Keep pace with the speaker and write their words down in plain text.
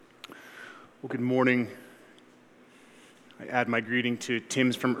Well, good morning. I add my greeting to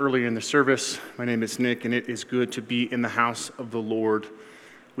Tim's from earlier in the service. My name is Nick, and it is good to be in the house of the Lord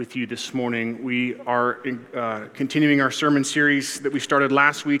with you this morning. We are continuing our sermon series that we started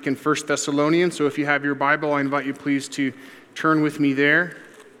last week in 1 Thessalonians. So if you have your Bible, I invite you please to turn with me there.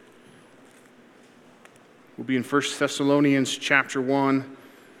 We'll be in 1 Thessalonians chapter 1,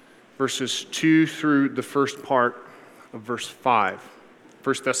 verses 2 through the first part of verse 5.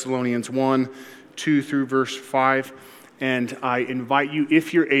 1 Thessalonians 1, 2 through verse 5. And I invite you,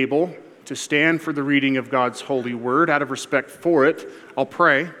 if you're able, to stand for the reading of God's holy word. Out of respect for it, I'll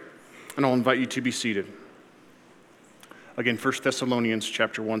pray, and I'll invite you to be seated. Again, 1 Thessalonians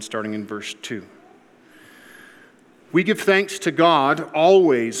chapter 1, starting in verse 2. We give thanks to God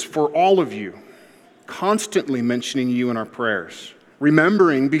always for all of you, constantly mentioning you in our prayers,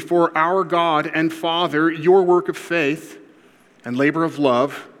 remembering before our God and Father your work of faith and labor of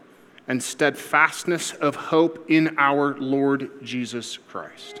love and steadfastness of hope in our Lord Jesus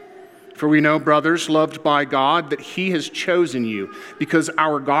Christ. For we know, brothers, loved by God, that he has chosen you, because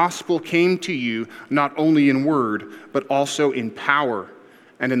our gospel came to you not only in word, but also in power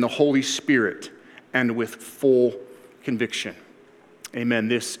and in the Holy Spirit and with full conviction. Amen.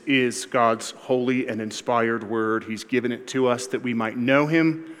 This is God's holy and inspired word. He's given it to us that we might know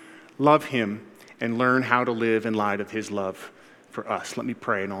him, love him, and learn how to live in light of his love for us. Let me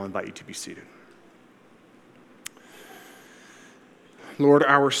pray, and I'll invite you to be seated. Lord,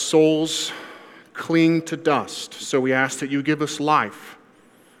 our souls cling to dust, so we ask that you give us life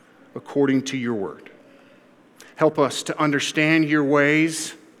according to your word. Help us to understand your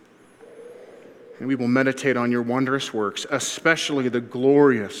ways, and we will meditate on your wondrous works, especially the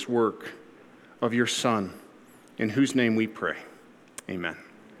glorious work of your Son, in whose name we pray. Amen.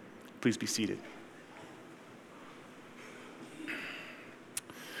 Please be seated.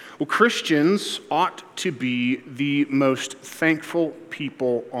 Well, Christians ought to be the most thankful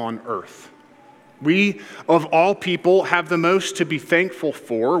people on earth. We, of all people, have the most to be thankful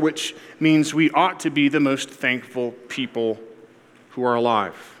for, which means we ought to be the most thankful people who are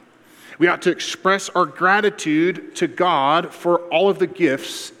alive. We ought to express our gratitude to God for all of the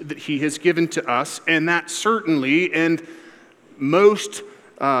gifts that he has given to us, and that certainly and most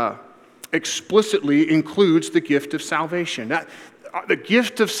explicitly includes the gift of salvation. The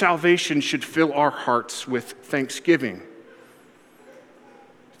gift of salvation should fill our hearts with thanksgiving.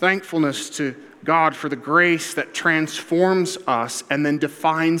 Thankfulness to God for the grace that transforms us and then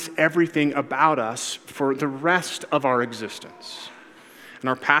defines everything about us for the rest of our existence. In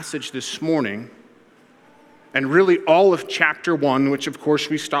our passage this morning, and really all of chapter 1, which of course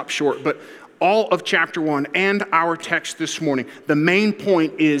we stop short, but all of chapter 1 and our text this morning, the main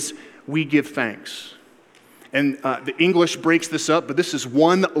point is we give thanks. And the English breaks this up, but this is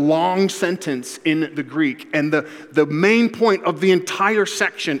one long sentence in the Greek. And the main point of the entire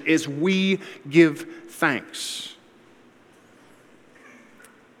section is we give thanks.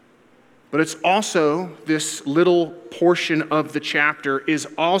 But it's also, this little portion of the chapter is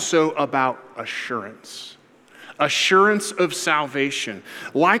also about assurance. Assurance of salvation.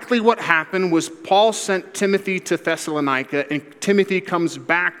 Likely what happened was Paul sent Timothy to Thessalonica, and Timothy comes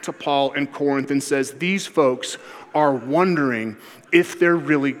back to Paul in Corinth and says, these folks are wondering if they're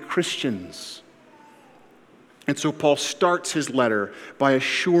really Christians. And so Paul starts his letter by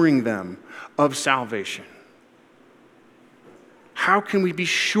assuring them of salvation. How can we be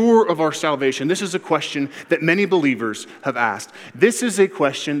sure of our salvation? This is a question that many believers have asked. This is a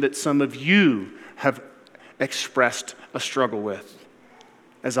question that some of you have expressed a struggle with,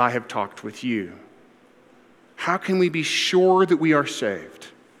 as I have talked with you. How can we be sure that we are saved?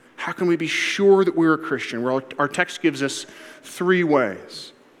 How can we be sure that we're a Christian? Well, our text gives us 3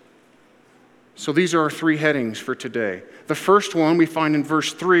 ways. So these are our 3 headings for today. The first one we find in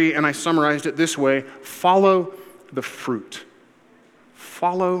verse 3, and I summarized it this way: follow the fruit.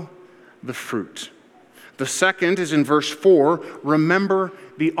 Follow the fruit. The second is in verse 4, remember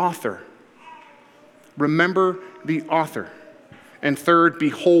the author. Remember the author. And third,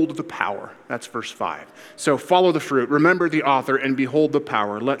 behold the power. That's verse 5. So follow the fruit, remember the author, and behold the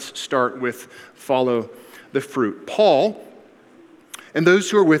power. Let's start with follow the fruit. Paul and those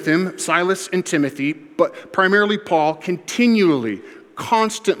who are with him, Silas and Timothy, but primarily Paul, continually,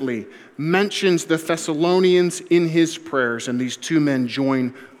 constantly mentions the Thessalonians in his prayers, and these 2 men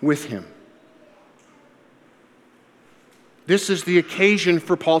join with him. This is the occasion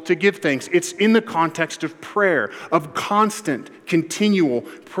for Paul to give thanks. It's in the context of prayer, of constant, continual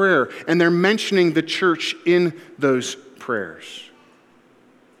prayer. And they're mentioning the church in those prayers.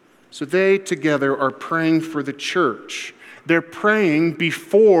 So they together are praying for the church They're praying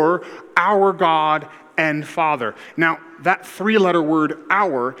before our God and Father. Now, that three-letter word,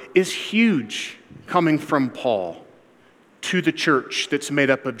 our, is huge coming from Paul to the church that's made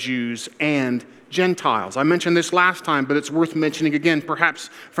up of Jews and Gentiles. I mentioned this last time, but it's worth mentioning again, perhaps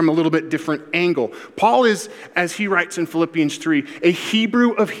from a little bit different angle. Paul is, as he writes in Philippians 3, a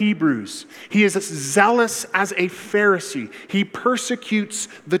Hebrew of Hebrews. He is as zealous as a Pharisee. He persecutes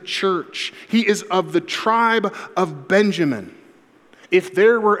the church. He is of the tribe of Benjamin. If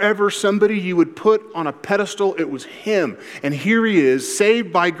there were ever somebody you would put on a pedestal, it was him. And here he is,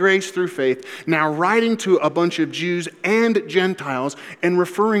 saved by grace through faith, now writing to a bunch of Jews and Gentiles and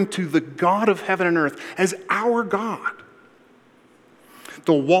referring to the God of heaven and earth as our God.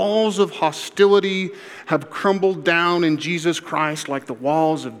 The walls of hostility have crumbled down in Jesus Christ like the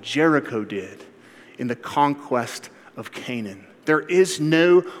walls of Jericho did in the conquest of Canaan. There is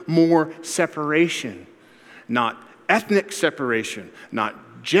no more separation, not ethnic separation,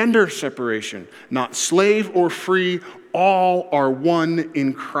 not gender separation, not slave or free, all are one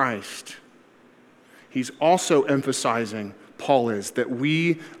in Christ. He's also emphasizing, Paul is, that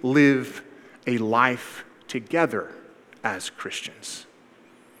we live a life together as Christians.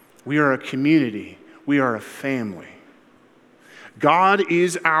 We are a community. We are a family. God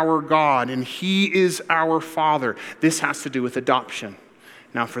is our God, and He is our Father. This has to do with adoption.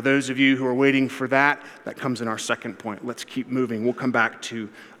 Now, for those of you who are waiting for that, that comes in our second point. Let's keep moving. We'll come back to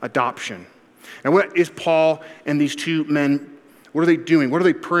adoption. Now, what is Paul and these two men, what are they doing? What are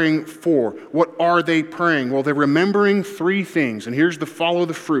they praying for? What are they praying? Well, they're remembering three things, and here's the follow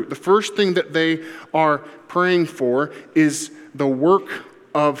the fruit. The first thing that they are praying for is the work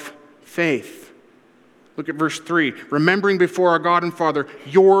of faith. Look at verse 3. Remembering before our God and Father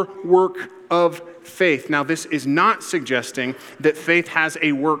your work of faith. Now, this is not suggesting that faith has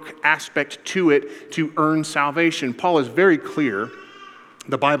a work aspect to it to earn salvation. Paul is very clear,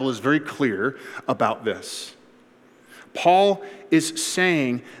 the Bible is very clear about this. Paul is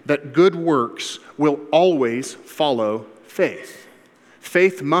saying that good works will always follow faith.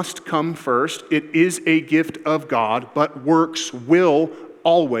 Faith must come first. It is a gift of God, but works will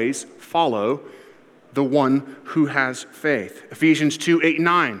always follow the one who has faith. Ephesians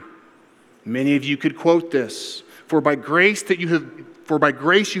 2:8-9. Many of you could quote this. For by grace you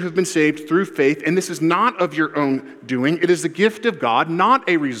have been saved through faith, and this is not of your own doing. It is the gift of God, not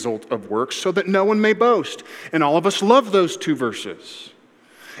a result of works, so that no one may boast. And all of us love those two verses.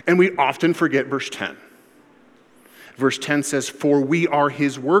 And we often forget verse 10. Verse 10 says, for we are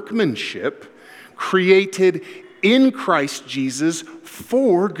his workmanship, created in Christ Jesus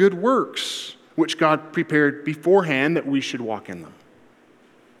for good works, which God prepared beforehand that we should walk in them.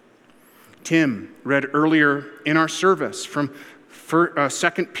 Tim read earlier in our service from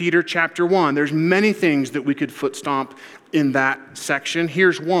 2 Peter chapter 1. There's many things that we could foot stomp in that section.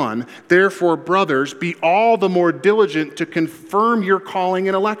 Here's one. Therefore, brothers, be all the more diligent to confirm your calling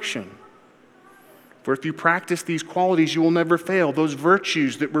and election. For if you practice these qualities, you will never fail. Those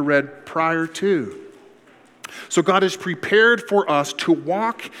virtues that were read prior to. So God has prepared for us to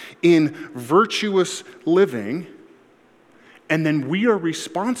walk in virtuous living, and then we are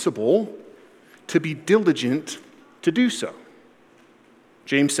responsible to be diligent to do so.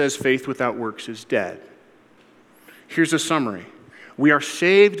 James says faith without works is dead. Here's a summary. We are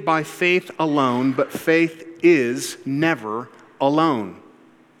saved by faith alone, but faith is never alone.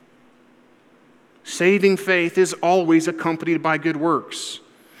 Saving faith is always accompanied by good works.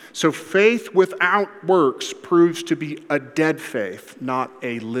 So faith without works proves to be a dead faith, not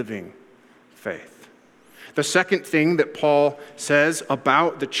a living faith. The second thing that Paul says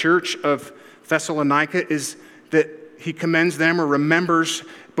about the church of Thessalonica is that he commends them or remembers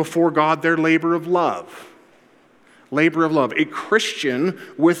before God their labor of love. Labor of love. A Christian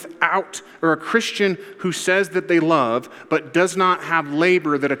a Christian who says that they love but does not have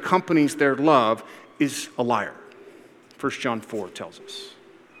labor that accompanies their love is a liar. 1 John 4 tells us.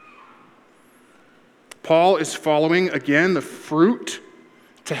 Paul is following, again, the fruit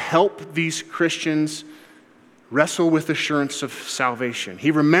to help these Christians wrestle with assurance of salvation.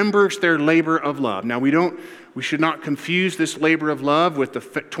 He remembers their labor of love. Now, we should not confuse this labor of love with the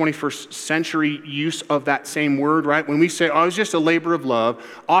 21st century use of that same word, right? When we say, oh, it's just a labor of love,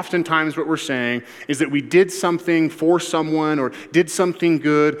 oftentimes what we're saying is that we did something for someone or did something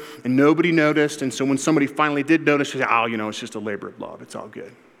good and nobody noticed. And so when somebody finally did notice, we say, oh, it's just a labor of love. It's all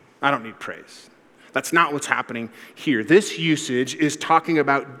good. I don't need praise. That's not what's happening here. This usage is talking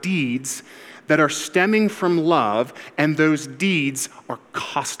about deeds that are stemming from love, and those deeds are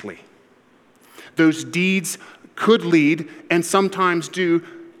costly. Those deeds could lead, and sometimes do,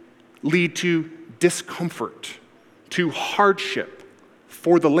 lead to discomfort, to hardship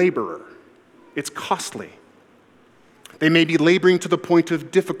for the laborer. It's costly. They may be laboring to the point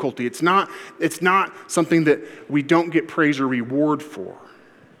of difficulty. It's not something that we don't get praise or reward for.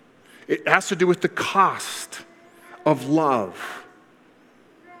 It has to do with the cost of love.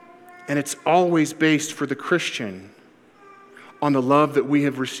 And it's always based for the Christian on the love that we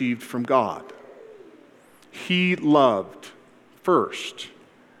have received from God. He loved first.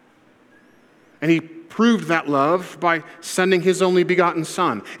 And he proved that love by sending his only begotten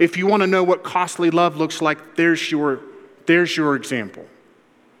Son. If you want to know what costly love looks like, there's your example.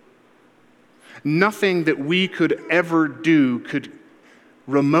 Nothing that we could ever do could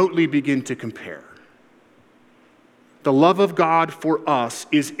remotely begin to compare. The love of God for us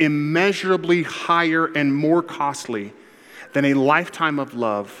is immeasurably higher and more costly than a lifetime of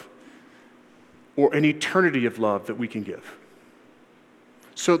love or an eternity of love that we can give.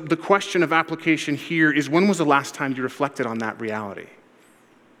 So the question of application here is, when was the last time you reflected on that reality?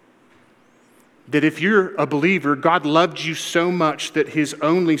 That if you're a believer, God loved you so much that his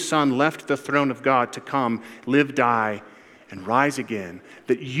only Son left the throne of God to come, live, die, and rise again,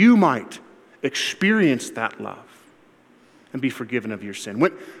 that you might experience that love and be forgiven of your sin.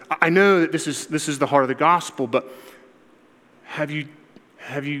 I know that this is the heart of the gospel, but have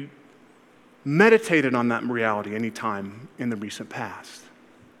you meditated on that reality any time in the recent past?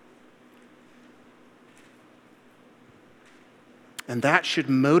 And that should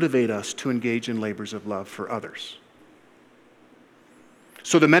motivate us to engage in labors of love for others.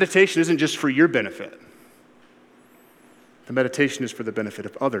 So the meditation isn't just for your benefit. The meditation is for the benefit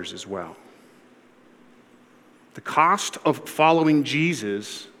of others as well. The cost of following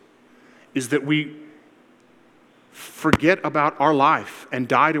Jesus is that we forget about our life and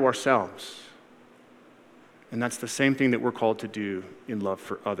die to ourselves. And that's the same thing that we're called to do in love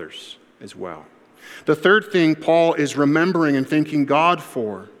for others as well. The third thing Paul is remembering and thanking God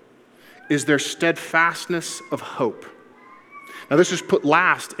for is their steadfastness of hope. Now, this is put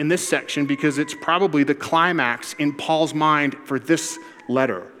last in this section because it's probably the climax in Paul's mind for this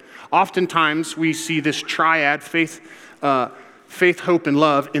letter. Oftentimes, we see this triad, faith, hope, and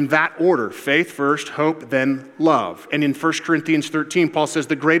love in that order. Faith first, hope, then love. And in 1 Corinthians 13, Paul says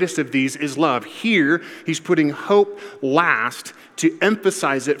the greatest of these is love. Here, he's putting hope last to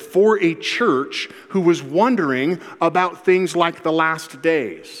emphasize it for a church who was wondering about things like the last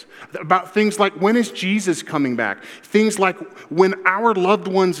days, about things like, when is Jesus coming back? Things like, when our loved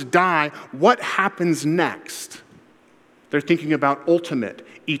ones die, what happens next? They're thinking about ultimate,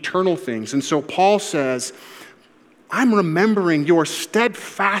 eternal things. And so Paul says, I'm remembering your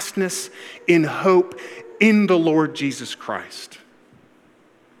steadfastness in hope in the Lord Jesus Christ.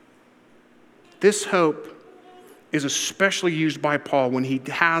 This hope is especially used by Paul when he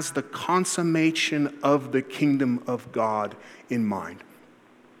has the consummation of the kingdom of God in mind.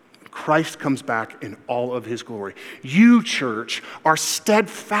 Christ comes back in all of his glory. You, church, are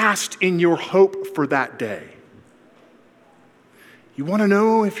steadfast in your hope for that day. You want to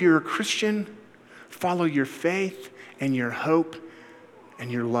know if you're a Christian? Follow your faith and your hope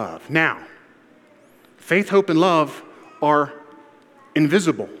and your love. Now, faith, hope, and love are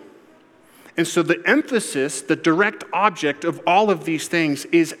invisible. And so the emphasis, the direct object of all of these things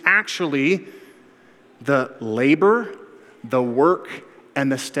is actually the labor, the work,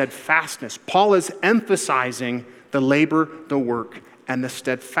 and the steadfastness. Paul is emphasizing the labor, the work, and the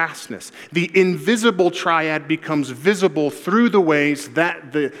steadfastness. The invisible triad becomes visible through the ways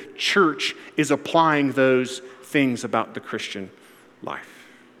that the church is applying those things about the Christian life.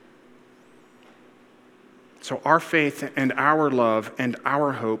 So our faith and our love and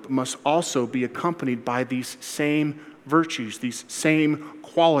our hope must also be accompanied by these same virtues, these same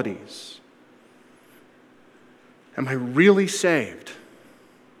qualities. Am I really saved?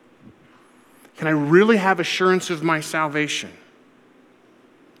 Can I really have assurance of my salvation?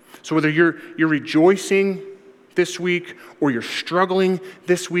 So whether you're rejoicing this week or you're struggling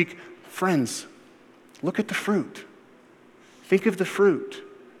this week, friends, look at the fruit. Think of the fruit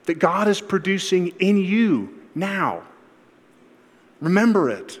that God is producing in you now. Remember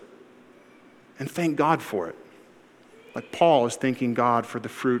it and thank God for it. Like Paul is thanking God for the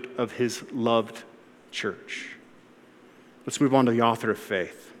fruit of his loved church. Let's move on to the author of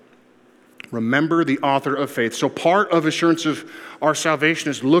faith. Remember the author of faith. So part of assurance of our salvation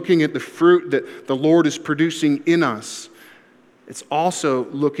is looking at the fruit that the Lord is producing in us. It's also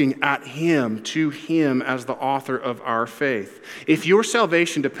looking at him, to him as the author of our faith. If your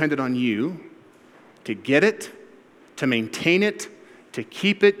salvation depended on you to get it, to maintain it, to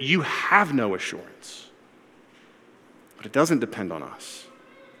keep it, you have no assurance. But it doesn't depend on us.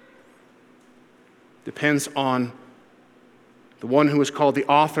 It depends on The one who is called the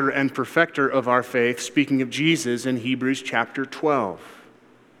author and perfecter of our faith, speaking of Jesus in Hebrews chapter 12.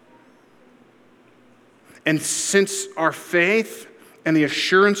 And since our faith and the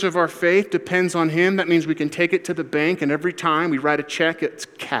assurance of our faith depends on him, that means we can take it to the bank, and every time we write a check, it's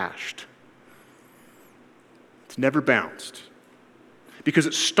cashed. It's never bounced. Because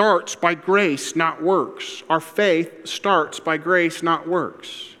it starts by grace, not works. Our faith starts by grace, not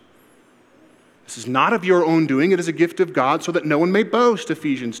works. This is not of your own doing. It is a gift of God so that no one may boast,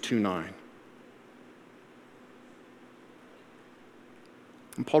 Ephesians 2:9.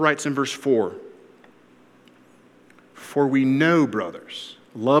 And Paul writes in verse 4, "For we know, brothers,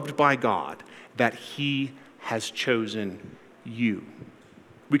 loved by God, that he has chosen you."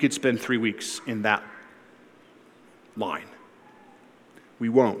 We could spend 3 weeks in that line. We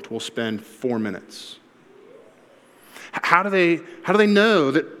won't. We'll spend 4 minutes. How do they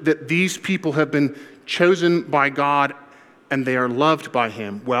know that these people have been chosen by God and they are loved by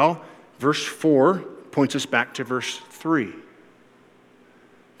him? Well, verse 4 points us back to verse 3.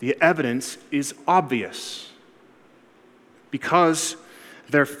 The evidence is obvious. Because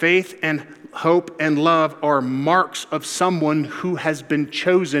their faith and hope and love are marks of someone who has been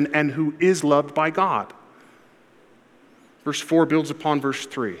chosen and who is loved by God. Verse 4 builds upon verse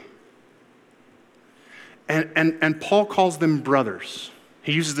 3. And Paul calls them brothers.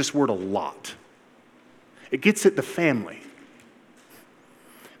 He uses this word a lot. It gets at the family.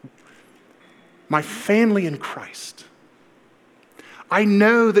 My family in Christ. I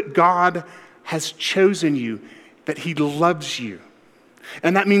know that God has chosen you, that he loves you.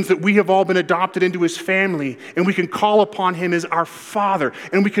 And that means that we have all been adopted into his family, and we can call upon him as our Father,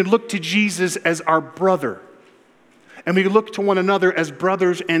 and we can look to Jesus as our brother. And we look to one another as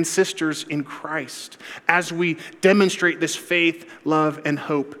brothers and sisters in Christ as we demonstrate this faith, love, and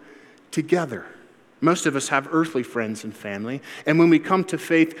hope together. Most of us have earthly friends and family, and when we come to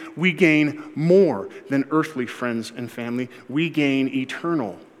faith, we gain more than earthly friends and family. We gain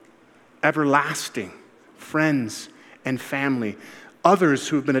eternal, everlasting friends and family, others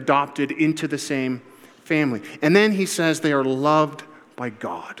who have been adopted into the same family. And then he says they are loved by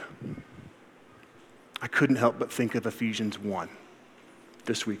God. I couldn't help but think of Ephesians 1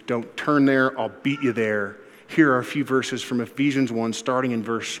 this week. Don't turn there, I'll beat you there. Here are a few verses from Ephesians 1, starting in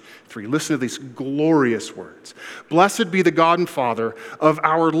verse 3. Listen to these glorious words. "Blessed be the God and Father of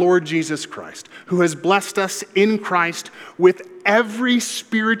our Lord Jesus Christ, who has blessed us in Christ with every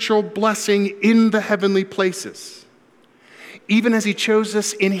spiritual blessing in the heavenly places, even as he chose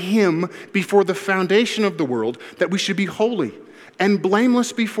us in him before the foundation of the world, that we should be holy and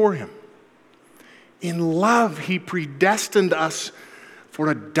blameless before him. In love, he predestined us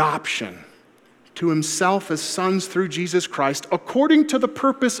for adoption to himself as sons through Jesus Christ, according to the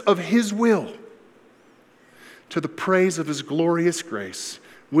purpose of his will, to the praise of his glorious grace,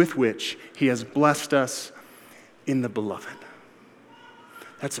 with which he has blessed us in the beloved."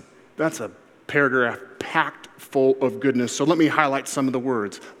 That's a paragraph packed full of goodness. So let me highlight some of the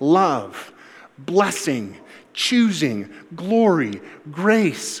words. Love, blessing, choosing, glory,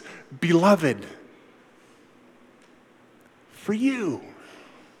 grace, beloved. For you,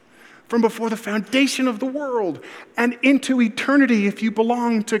 from before the foundation of the world and into eternity, if you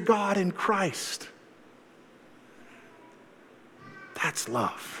belong to God in Christ. That's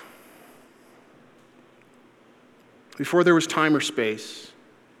love. Before there was time or space,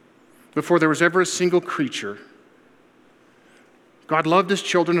 before there was ever a single creature, God loved his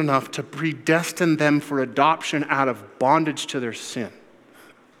children enough to predestine them for adoption out of bondage to their sin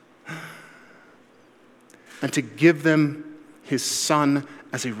and to give them his Son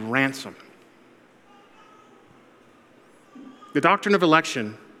as a ransom. The doctrine of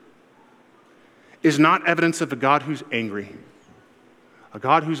election is not evidence of a God who's angry, a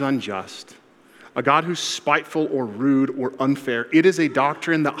God who's unjust, a God who's spiteful or rude or unfair. It is a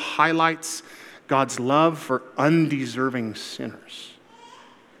doctrine that highlights God's love for undeserving sinners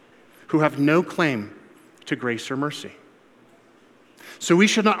who have no claim to grace or mercy. So we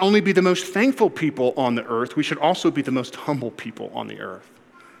should not only be the most thankful people on the earth, we should also be the most humble people on the earth.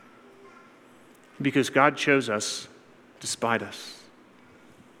 Because God chose us despite us.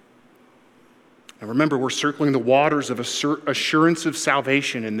 And remember, we're circling the waters of assurance of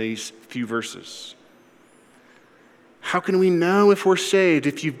salvation in these few verses. How can we know if we're saved?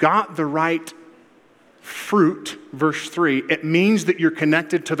 If you've got the right fruit, verse 3, it means that you're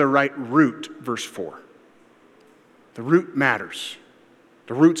connected to the right root, verse 4. The root matters.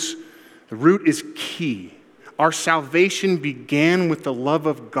 The root is key. Our salvation began with the love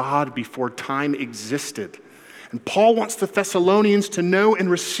of God before time existed. And Paul wants the Thessalonians to know and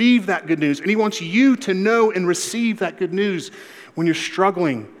receive that good news. And he wants you to know and receive that good news when you're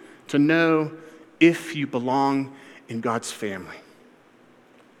struggling to know if you belong in God's family.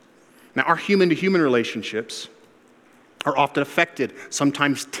 Now, our human-to-human relationships are often affected,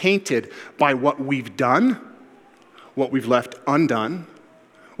 sometimes tainted by what we've done, what we've left undone,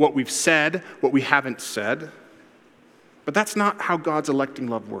 what we've said, what we haven't said. But that's not how God's electing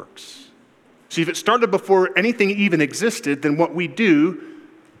love works. See, if it started before anything even existed, then what we do,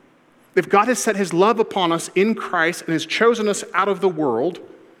 if God has set his love upon us in Christ and has chosen us out of the world,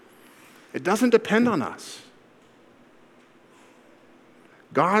 it doesn't depend on us.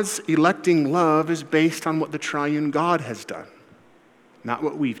 God's electing love is based on what the triune God has done, not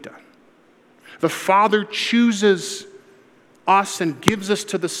what we've done. The Father chooses us and gives us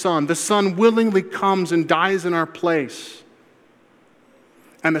to the Son. The Son willingly comes and dies in our place.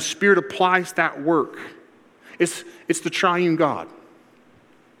 And the Spirit applies that work. It's the triune God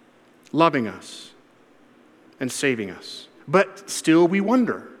loving us and saving us. But still we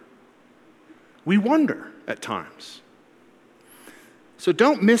wonder. We wonder at times. So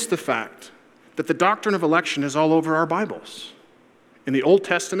don't miss the fact that the doctrine of election is all over our Bibles. In the Old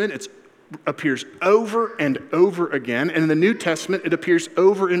Testament, it appears over and over again. And in the New Testament, it appears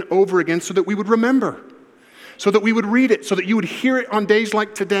over and over again so that we would remember, so that we would read it, so that you would hear it on days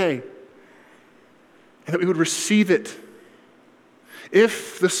like today, and that we would receive it.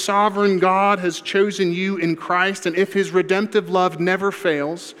 If the sovereign God has chosen you in Christ, and if his redemptive love never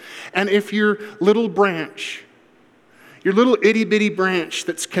fails, and if your little branch, your little itty-bitty branch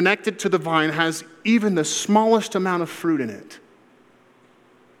that's connected to the vine has even the smallest amount of fruit in it,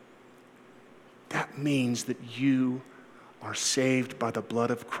 that means that you are saved by the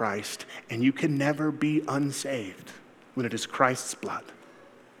blood of Christ, and you can never be unsaved when it is Christ's blood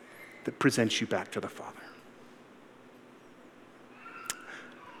that presents you back to the Father.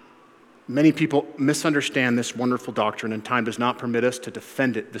 Many people misunderstand this wonderful doctrine, and time does not permit us to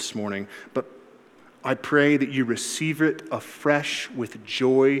defend it this morning, but I pray that you receive it afresh with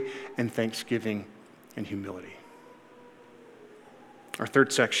joy and thanksgiving and humility. Our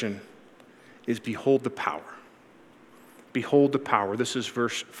third section is behold the power. Behold the power. This is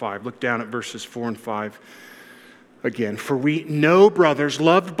verse 5. Look down at verses 4 and 5 again. For we know, brothers,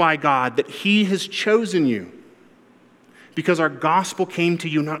 loved by God, that he has chosen you, because our gospel came to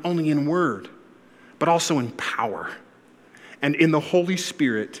you not only in word, but also in power, and in the Holy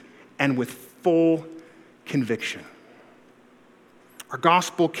Spirit, and with full conviction. Our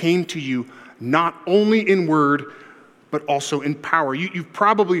gospel came to you not only in word, but also in power. You've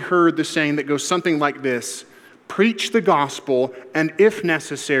probably heard the saying that goes something like this: preach the gospel, and if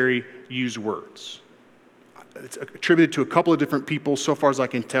necessary, use words. It's attributed to a couple of different people, so far as I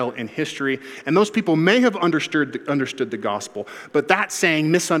can tell, in history. And those people may have understood the gospel, but that saying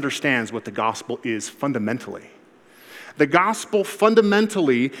misunderstands what the gospel is fundamentally. The gospel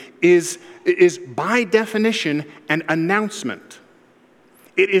fundamentally is by definition an announcement.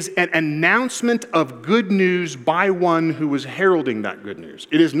 It is an announcement of good news by one who was heralding that good news.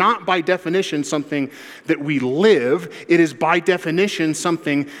 It is not by definition something that we live. It is by definition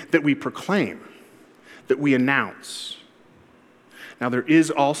something that we proclaim, that we announce. Now there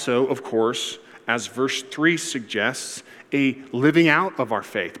is also, of course, as verse 3 suggests, a living out of our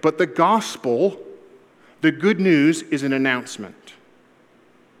faith. But the gospel, the good news, is an announcement.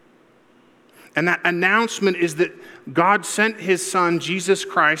 And that announcement is that God sent his Son, Jesus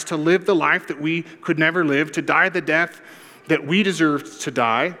Christ, to live the life that we could never live, to die the death that we deserved to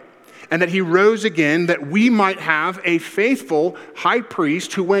die, and that he rose again that we might have a faithful high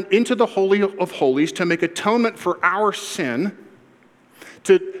priest who went into the Holy of Holies to make atonement for our sin,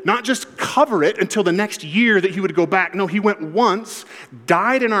 to not just cover it until the next year that he would go back. No, he went once,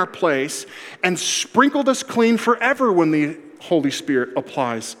 died in our place, and sprinkled us clean forever when the Holy Spirit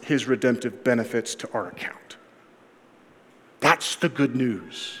applies his redemptive benefits to our account. That's the good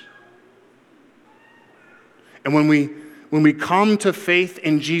news. And when we come to faith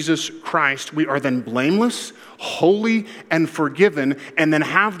in Jesus Christ, we are then blameless, holy, and forgiven, and then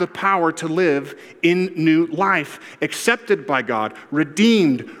have the power to live in new life, accepted by God,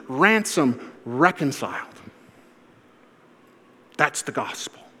 redeemed, ransomed, reconciled. That's the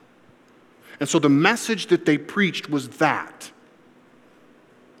gospel. And so the message that they preached was that.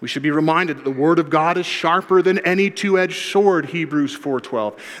 We should be reminded that the word of God is sharper than any two-edged sword, Hebrews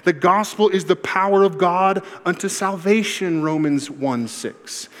 4:12. The gospel is the power of God unto salvation, Romans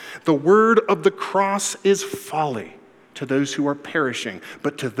 1:6. The word of the cross is folly to those who are perishing,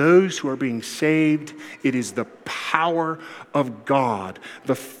 but to those who are being saved, it is the power of God,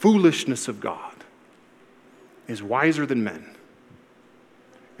 the foolishness of God. is wiser than men,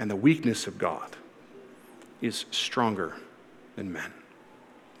 and the weakness of God is stronger than men.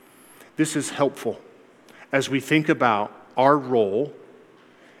 This is helpful as we think about our role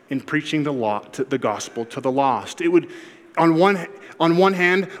in preaching the gospel to the lost. It would, on one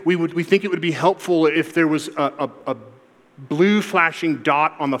hand, we think it would be helpful if there was a blue flashing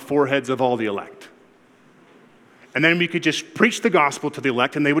dot on the foreheads of all the elect. And then we could just preach the gospel to the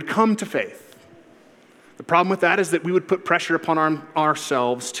elect and they would come to faith. The problem with that is that we would put pressure upon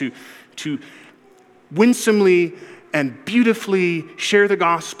ourselves to winsomely and beautifully share the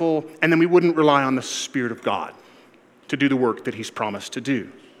gospel, and then we wouldn't rely on the Spirit of God to do the work that he's promised to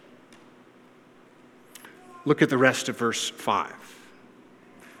do. Look at the rest of verse 5.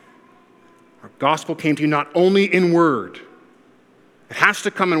 Our gospel came to you not only in word. It has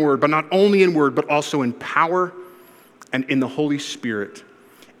to come in word, but not only in word, but also in power and in the Holy Spirit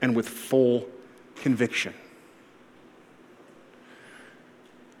and with full conviction.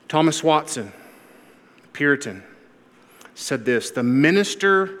 Thomas Watson, Puritan, said this: the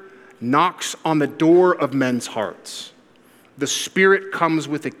minister knocks on the door of men's hearts. The Spirit comes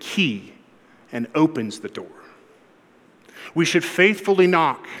with a key and opens the door. We should faithfully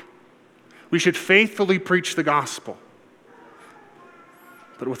knock. We should faithfully preach the gospel.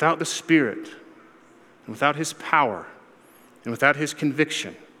 But without the Spirit, and without his power, and without his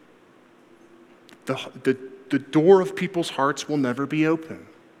conviction, the door of people's hearts will never be open.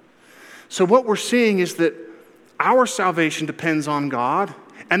 So what we're seeing is that our salvation depends on God,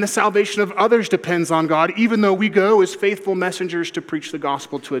 and the salvation of others depends on God, even though we go as faithful messengers to preach the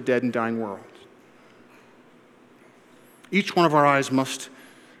gospel to a dead and dying world. Each one of our eyes must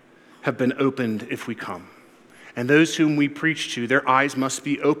have been opened if we come. And those whom we preach to, their eyes must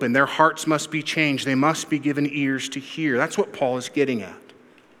be open. Their hearts must be changed. They must be given ears to hear. That's what Paul is getting at.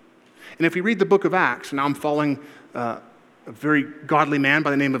 And if we read the book of Acts, and now I'm following a very godly man by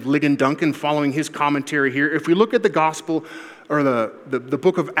the name of Ligon Duncan, following his commentary here. If we look at the gospel, or the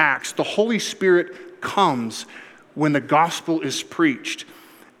book of Acts, the Holy Spirit comes when the gospel is preached.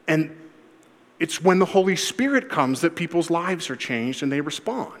 And it's when the Holy Spirit comes that people's lives are changed and they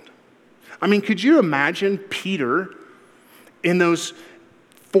respond. I mean, could you imagine Peter in those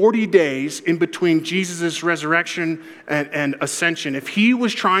 40 days in between Jesus' resurrection and ascension, if he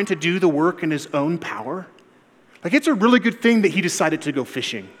was trying to do the work in his own power? Like, it's a really good thing that he decided to go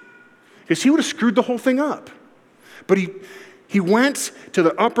fishing, because he would have screwed the whole thing up. But he went to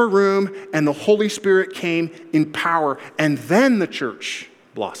the upper room and the Holy Spirit came in power, and then the church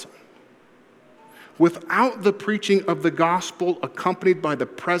blossomed. Without the preaching of the gospel accompanied by the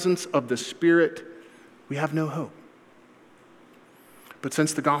presence of the Spirit, we have no hope. But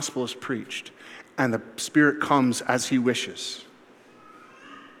since the gospel is preached and the Spirit comes as he wishes,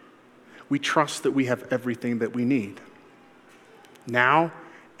 we trust that we have everything that we need now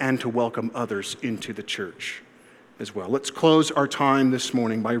and to welcome others into the church as well. Let's close our time this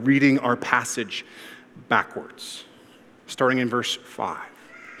morning by reading our passage backwards, starting in verse 5.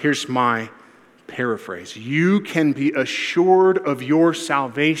 Here's my paraphrase. You can be assured of your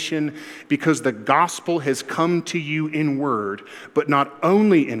salvation because the gospel has come to you in word, but not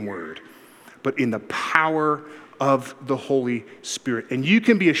only in word, but in the power of the Holy Spirit. And you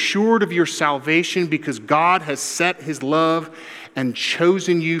can be assured of your salvation because God has set his love and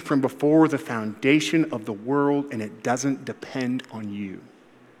chosen you from before the foundation of the world, and it doesn't depend on you.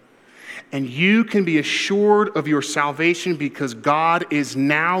 And you can be assured of your salvation because God is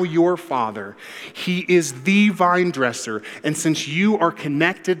now your Father. He is the vine dresser. And since you are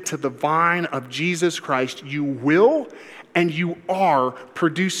connected to the vine of Jesus Christ, you will and you are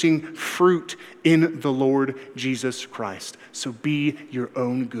producing fruit in the Lord Jesus Christ. So be your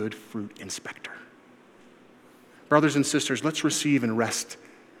own good fruit inspector. Brothers and sisters, let's receive and rest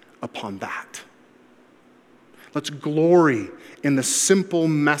upon that. Let's glory in the simple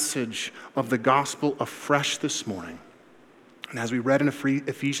message of the gospel afresh this morning. And as we read in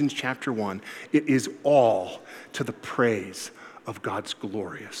Ephesians chapter 1, it is all to the praise of God's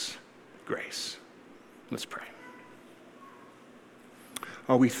glorious grace. Let's pray.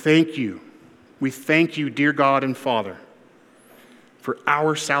 Oh, we thank you. We thank you, dear God and Father, for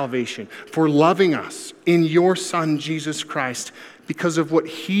our salvation, for loving us in your Son, Jesus Christ, because of what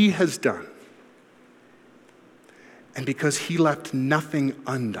he has done. And because he left nothing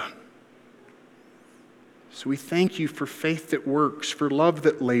undone. So we thank you for faith that works, for love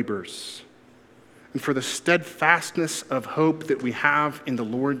that labors, and for the steadfastness of hope that we have in the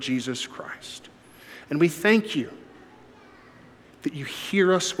Lord Jesus Christ. And we thank you that you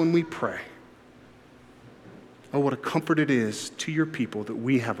hear us when we pray. Oh, what a comfort it is to your people that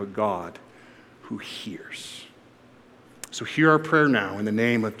we have a God who hears. So hear our prayer now in the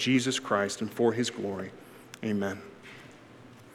name of Jesus Christ and for his glory. Amen.